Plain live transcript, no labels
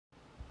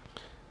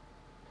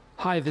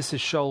Hi, this is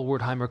Shaul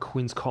Wertheimer,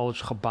 Queens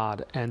College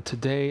Chabad, and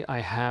today I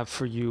have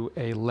for you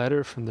a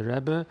letter from the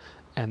Rebbe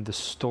and the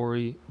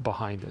story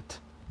behind it.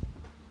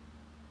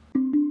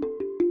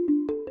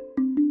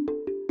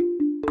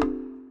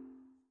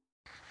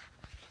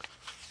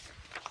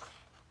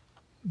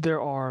 There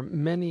are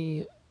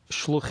many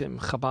shluchim,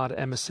 Chabad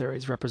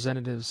emissaries,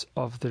 representatives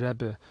of the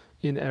Rebbe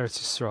in Eretz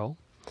Yisrael,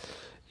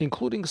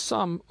 including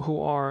some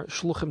who are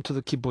shluchim to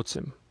the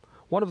kibbutzim.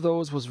 One of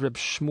those was Reb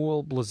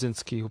Shmuel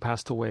Blazinski, who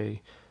passed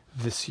away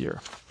this year.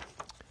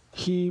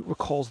 He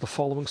recalls the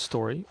following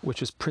story,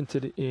 which is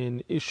printed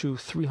in issue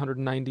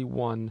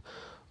 391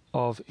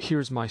 of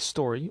Here's My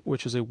Story,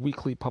 which is a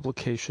weekly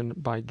publication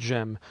by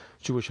GEM,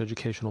 Jewish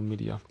Educational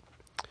Media.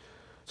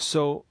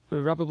 So,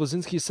 Rabbi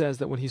Blazinski says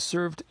that when he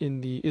served in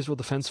the Israel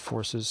Defense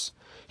Forces,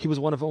 he was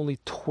one of only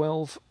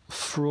 12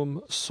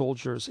 Frum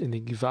soldiers in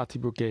the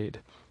Givati Brigade,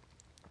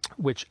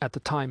 which at the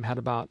time had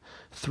about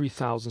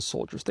 3,000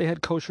 soldiers. They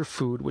had kosher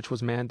food, which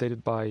was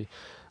mandated by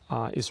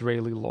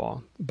Israeli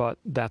law, but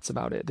that's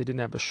about it. They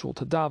didn't have a shul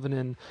to daven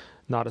in,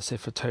 not a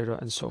Sefer Torah,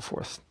 and so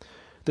forth.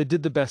 They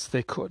did the best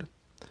they could.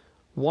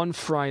 One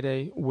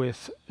Friday,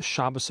 with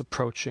Shabbos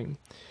approaching,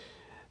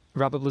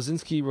 Rabbi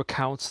Blazinski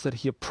recounts that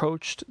he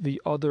approached the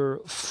other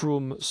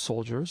Frum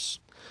soldiers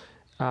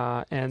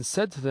and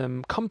said to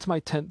them, "Come to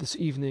my tent this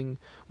evening,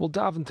 we'll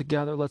daven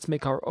together, let's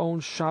make our own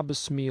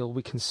Shabbos meal,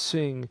 we can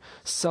sing,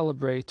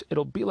 celebrate,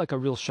 it'll be like a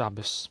real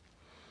Shabbos."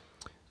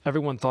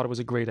 Everyone thought it was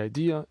a great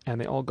idea, and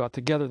they all got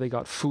together. They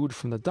got food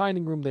from the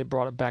dining room, they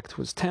brought it back to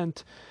his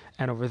tent,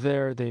 and over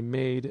there they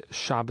made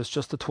Shabbos,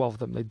 just the 12 of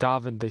them. They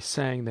davened, they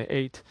sang, they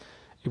ate.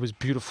 It was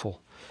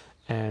beautiful,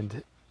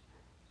 and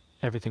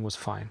everything was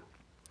fine.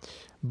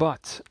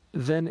 But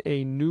then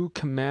a new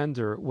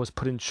commander was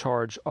put in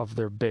charge of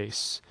their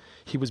base.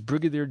 He was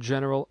Brigadier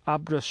General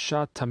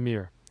Abrashat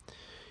Tamir.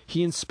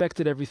 He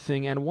inspected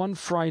everything, and one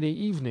Friday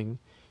evening,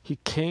 he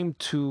came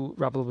to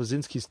Rabbi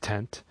Blazinski's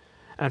tent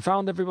and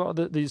found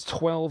everybody, these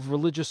 12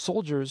 religious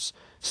soldiers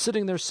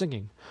sitting there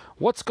singing.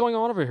 "What's going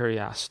on over here?" he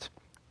asked.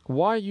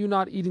 "Why are you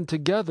not eating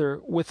together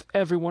with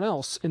everyone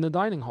else in the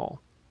dining hall?"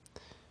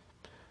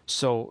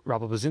 So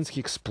Rabbi Blazinski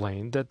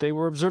explained that they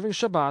were observing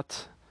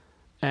Shabbat,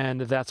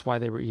 and that's why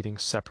they were eating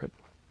separate.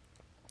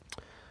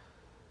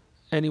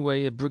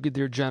 Anyway,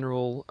 Brigadier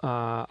General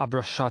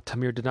Abrashat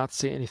Tamir did not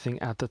say anything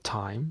at the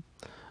time,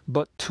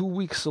 but 2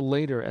 weeks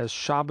later, as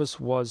Shabbos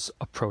was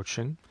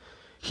approaching,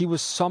 he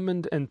was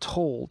summoned and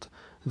told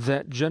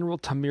that General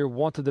Tamir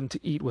wanted them to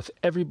eat with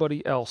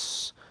everybody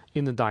else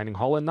in the dining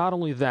hall. And not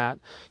only that,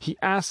 he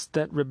asked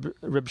that Reb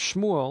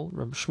Shmuel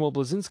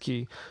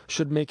Blazinski,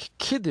 should make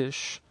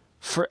Kiddush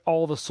for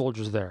all the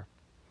soldiers there.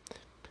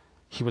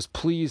 He was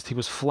pleased, he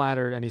was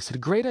flattered, and he said,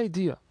 "Great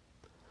idea."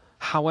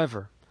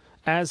 However,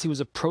 as he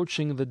was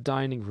approaching the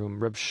dining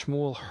room, Reb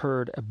Shmuel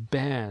heard a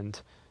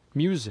band,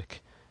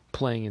 music,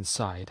 playing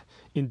inside,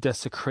 in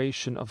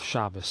desecration of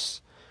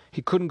Shabbos.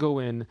 He couldn't go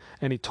in,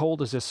 and he told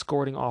his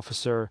escorting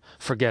officer,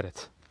 "Forget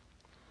it."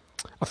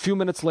 A few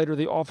minutes later,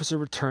 the officer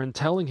returned,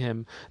 telling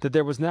him that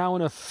there was now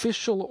an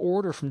official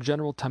order from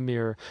General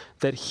Tamir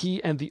that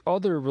he and the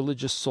other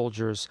religious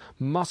soldiers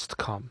must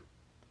come.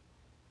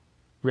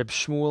 Reb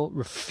Shmuel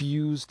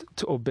refused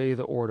to obey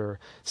the order,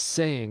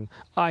 saying,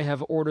 "I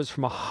have orders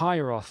from a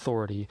higher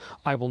authority.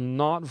 I will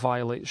not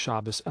violate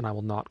Shabbos, and I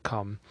will not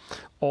come."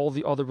 All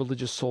the other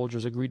religious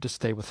soldiers agreed to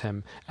stay with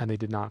him, and they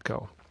did not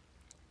go.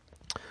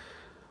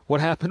 What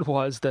happened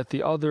was that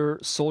the other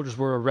soldiers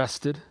were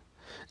arrested,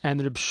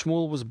 and Reb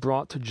Shmuel was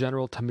brought to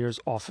General Tamir's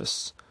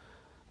office.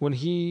 When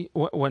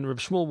Reb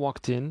Shmuel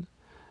walked in,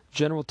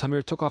 General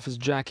Tamir took off his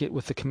jacket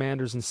with the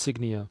commander's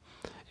insignia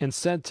and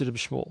said to Reb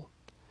Shmuel,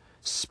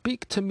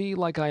 "Speak to me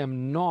like I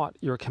am not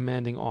your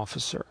commanding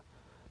officer.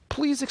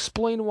 Please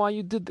explain why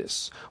you did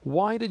this.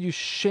 Why did you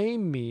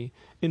shame me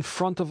in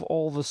front of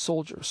all the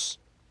soldiers?"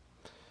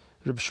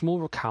 Reb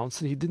Shmuel recounts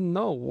that he didn't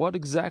know what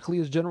exactly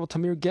is General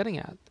Tamir getting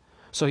at.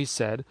 So he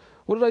said,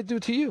 "What did I do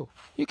to you?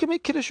 You can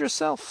make Kiddush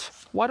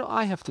yourself. Why do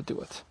I have to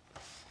do it?"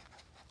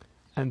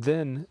 And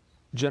then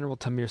General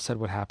Tamir said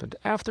what happened.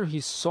 After he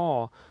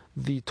saw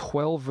the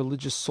 12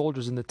 religious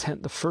soldiers in the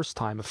tent the first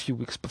time, a few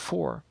weeks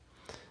before,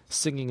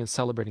 singing and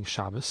celebrating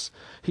Shabbos,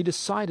 he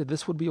decided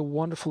this would be a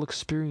wonderful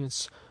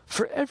experience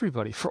for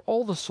everybody, for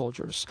all the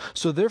soldiers.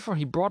 So therefore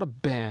he brought a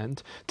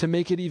band to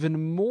make it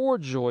even more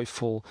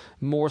joyful,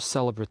 more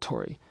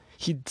celebratory.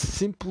 He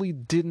simply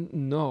didn't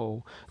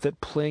know that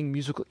playing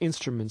musical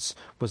instruments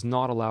was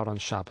not allowed on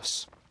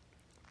Shabbos.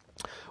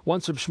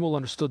 Once Reb Shmuel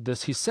understood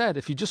this, he said,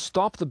 "If you just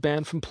stop the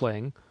band from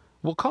playing,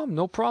 we'll come,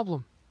 no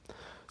problem."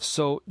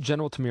 So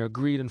General Tamir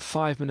agreed, and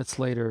 5 minutes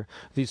later,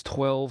 these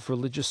 12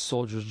 religious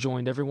soldiers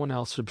joined everyone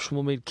else. Reb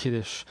Shmuel made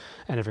Kiddush,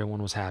 and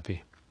everyone was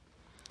happy.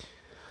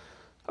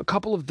 A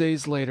couple of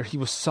days later, he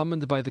was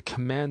summoned by the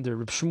commander.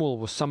 Reb Shmuel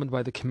was summoned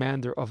by the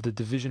commander of the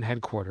division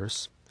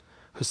headquarters,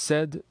 who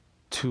said,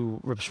 to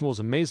Reb Shmuel's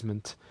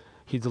amazement,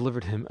 he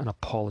delivered him an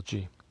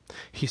apology.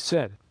 He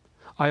said,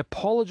 "I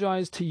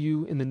apologize to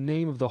you in the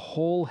name of the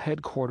whole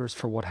headquarters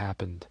for what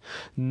happened.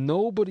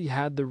 Nobody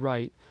had the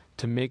right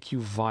to make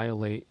you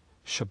violate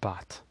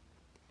Shabbat."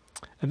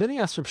 And then he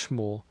asked Reb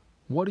Shmuel,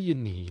 what do you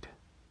need?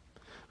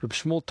 Reb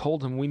Shmuel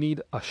told him, we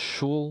need a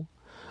shul,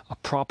 a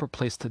proper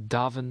place to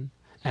daven,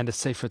 and a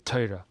Sefer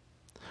Torah.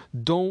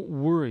 Don't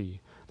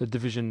worry,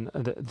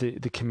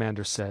 the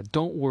commander said.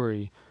 Don't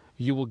worry,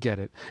 you will get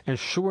it. And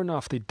sure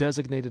enough, they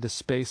designated a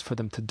space for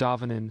them to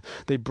daven in.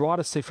 They brought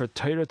a Sefer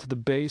Torah to the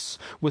base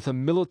with a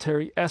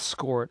military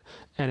escort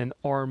and an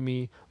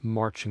army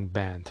marching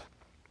band.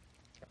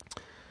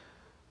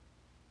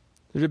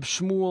 Reb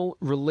Shmuel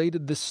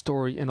related this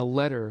story in a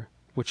letter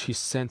which he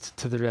sent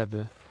to the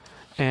Rebbe,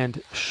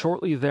 and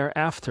shortly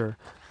thereafter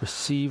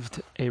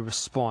received a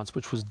response,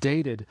 which was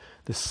dated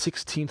the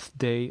 16th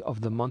day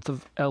of the month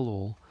of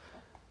Elul,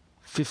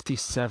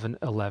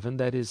 5711,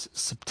 that is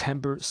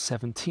September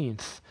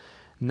 17th,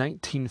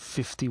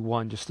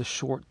 1951, just a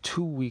short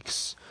 2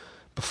 weeks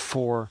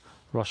before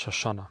Rosh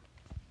Hashanah.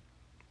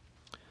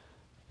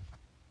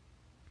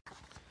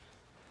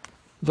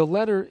 The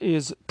letter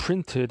is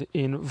printed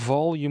in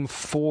volume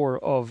 4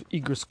 of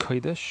Igros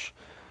Kodesh,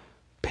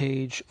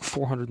 page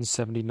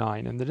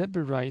 479, and the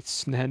Rebbe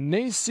writes,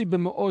 "Nehanesi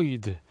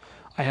b'me'oid,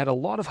 I had a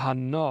lot of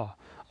hana,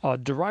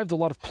 derived a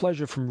lot of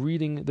pleasure from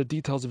reading the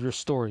details of your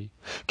story.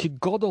 Ki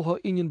godol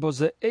ha'inyan bo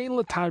ze ein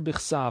letar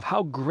bichsav,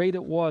 how great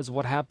it was,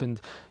 what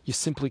happened, you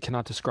simply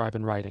cannot describe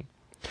in writing.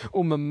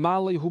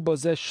 Umemale hu bo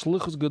ze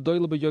shlichus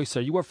gedoyle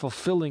b'yoser, you are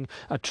fulfilling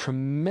a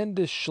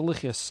tremendous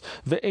shlichus.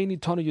 Ve'eini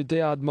tonu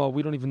yudei admo,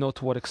 we don't even know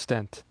to what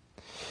extent."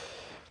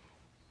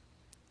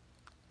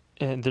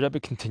 And the Rebbe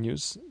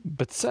continues,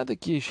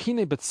 "Betzedek yesh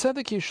hine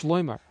betzedek yesh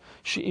loymar,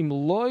 she'im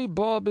loy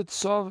ba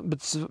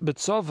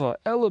betzava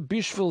ela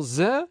bishvil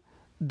ze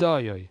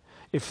dayoy."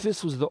 If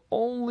this was the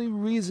only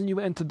reason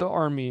you entered the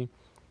army,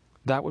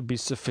 that would be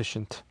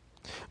sufficient.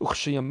 When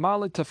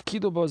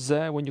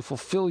you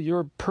fulfill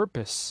your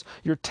purpose,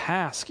 your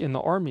task in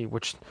the army,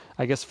 which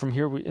I guess from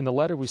here in the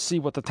letter we see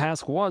what the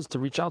task was, to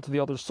reach out to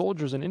the other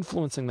soldiers and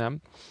influencing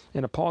them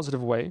in a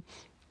positive way.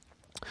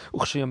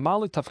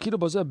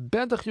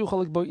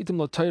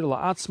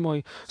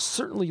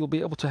 Certainly you'll be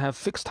able to have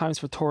fixed times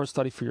for Torah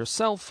study for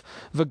yourself,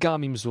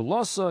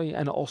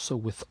 and also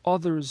with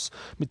others,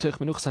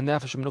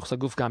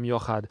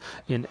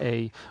 in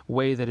a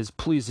way that is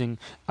pleasing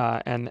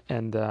and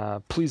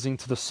pleasing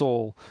to the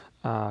soul,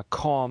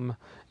 calm,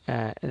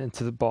 and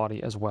to the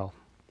body as well.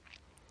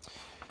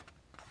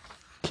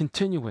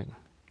 Continuing,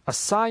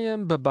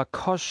 Asayim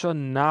bebakosha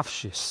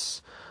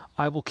nafshis,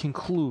 I will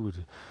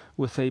conclude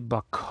with a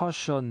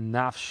bakasha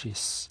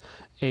nafshis,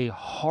 a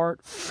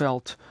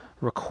heartfelt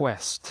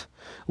request.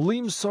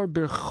 Limsar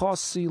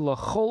birchasi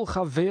lachol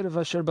chaver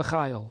v'asher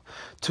b'chayil,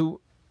 to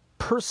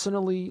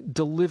personally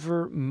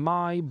deliver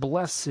my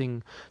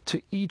blessing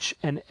to each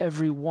and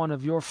every one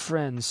of your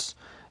friends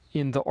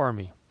in the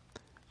army.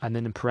 And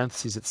then in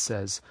parentheses it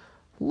says,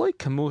 Loi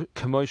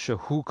kamosha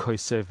hu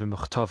koisev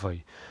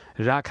b'mechtavai,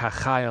 rak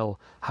hachayil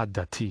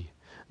hadati.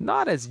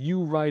 Not as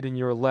you write in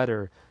your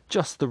letter,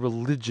 just the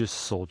religious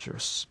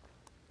soldiers.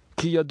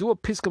 It's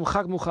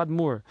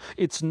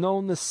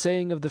known the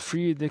saying of the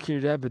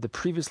Frierdiker Rebbe, the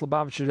previous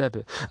Lubavitcher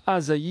Rebbe,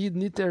 Azayid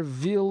niter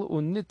vil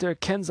und niter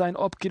ken sein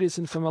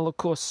abgerissen vom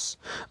Elokus.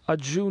 A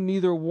Jew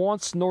neither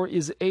wants nor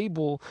is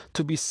able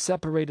to be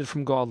separated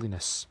from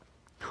godliness.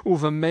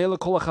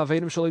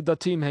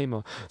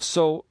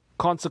 So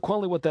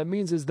consequently what that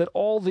means is that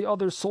all the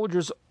other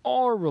soldiers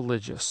are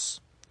religious.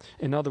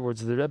 In other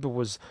words, the Rebbe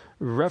was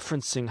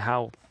referencing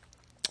how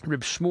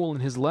Reb Shmuel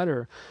in his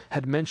letter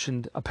had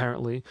mentioned,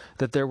 apparently,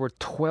 that there were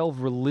 12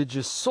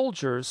 religious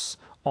soldiers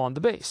on the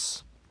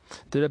base.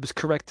 The Rebbe is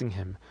correcting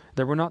him.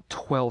 There were not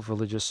 12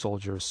 religious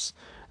soldiers.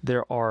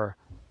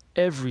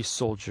 Every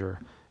soldier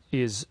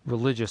is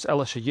religious.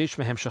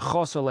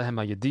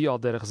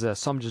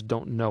 Some just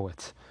don't know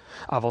it.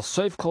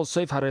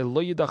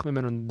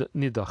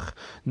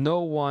 No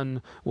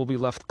one will be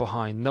left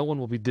behind. No one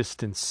will be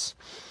distanced.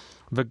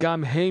 And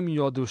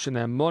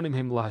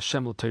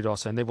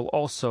they will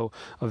also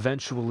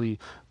eventually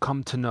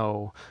come to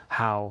know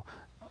how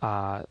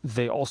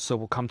they also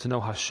will come to know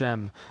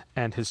Hashem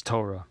and His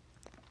Torah.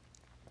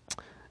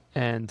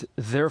 And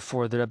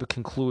therefore, the Rebbe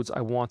concludes,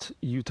 I want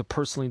you to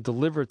personally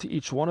deliver to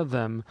each one of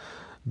them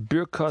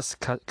Birkas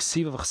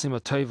Ksiva V'Chsima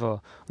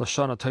Tova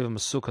Lashana Tova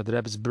Masuka, the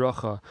Rebbe's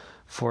bracha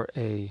for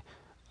a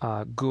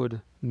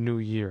good new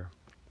year.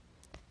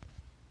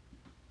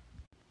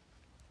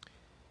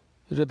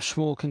 Reb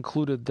Shmuel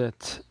concluded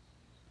that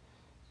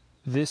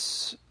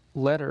this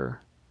letter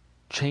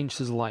changed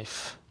his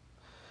life.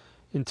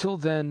 Until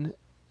then,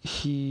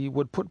 he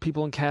would put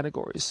people in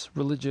categories,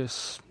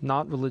 religious,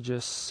 not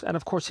religious, and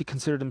of course he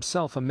considered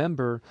himself a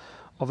member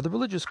of the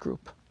religious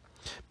group.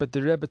 But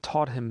the Rebbe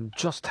taught him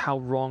just how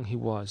wrong he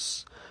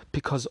was,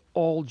 because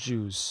all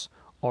Jews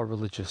are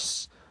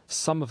religious.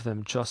 Some of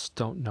them just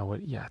don't know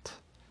it yet.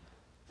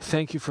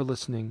 Thank you for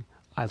listening.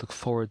 I look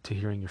forward to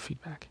hearing your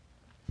feedback.